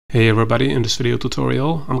Hey everybody, in this video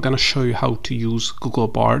tutorial I'm gonna show you how to use Google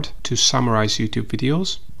Bard to summarize YouTube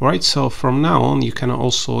videos. Alright, so from now on you can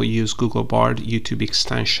also use Google Bard YouTube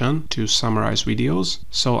extension to summarize videos.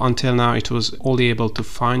 So until now it was only able to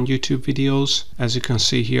find YouTube videos, as you can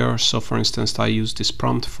see here. So for instance, I used this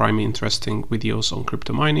prompt, find me interesting videos on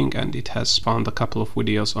crypto mining, and it has found a couple of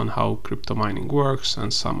videos on how crypto mining works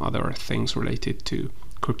and some other things related to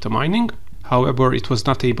crypto mining. However, it was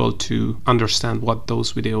not able to understand what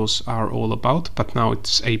those videos are all about, but now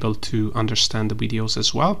it's able to understand the videos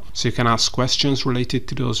as well. So you can ask questions related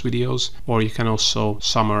to those videos, or you can also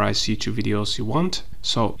summarize YouTube videos you want.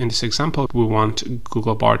 So in this example, we want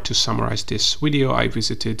Google Bard to summarize this video. I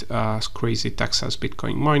visited a crazy Texas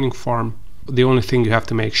Bitcoin mining farm. The only thing you have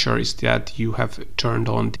to make sure is that you have turned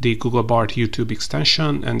on the Google Bard YouTube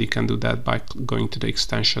extension, and you can do that by going to the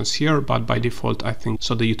extensions here, but by default I think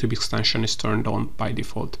so the YouTube extension is turned on by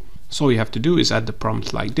default. So all you have to do is add the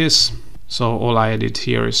prompt like this. So all I did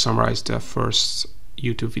here is summarize the first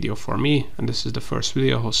YouTube video for me, and this is the first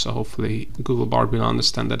video, so hopefully Google Bard will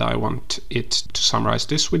understand that I want it to summarize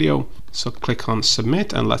this video. So click on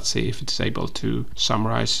submit, and let's see if it's able to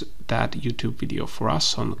summarize that YouTube video for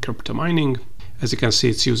us on crypto mining. As you can see,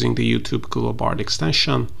 it's using the YouTube Google Bard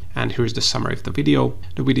extension, and here's the summary of the video.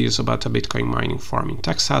 The video is about a Bitcoin mining farm in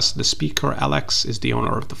Texas. The speaker, Alex, is the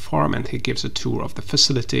owner of the farm, and he gives a tour of the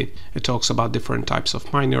facility. It talks about different types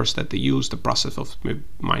of miners that they use, the process of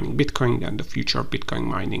mining Bitcoin, and the future of Bitcoin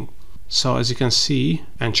mining. So as you can see,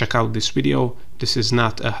 and check out this video, this is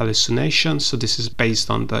not a hallucination, so this is based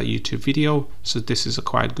on the YouTube video. So this is a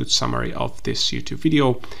quite good summary of this YouTube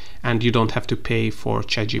video, and you don't have to pay for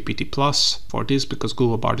ChatGPT Plus for this because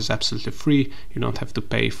Google Bard is absolutely free. You don't have to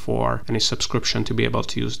pay for any subscription to be able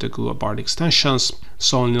to use the Google Bard extensions.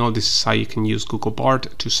 So you know, this is how you can use Google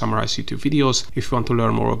Bard to summarize YouTube videos. If you want to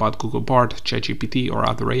learn more about Google Bard, ChatGPT, or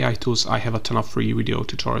other AI tools, I have a ton of free video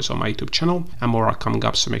tutorials on my YouTube channel, and more are coming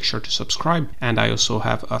up, so make sure to subscribe. And I also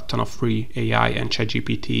have a ton of free AI and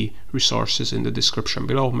ChatGPT resources in the description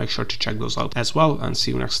below. Make sure to check those out as well, and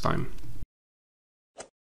see you next time.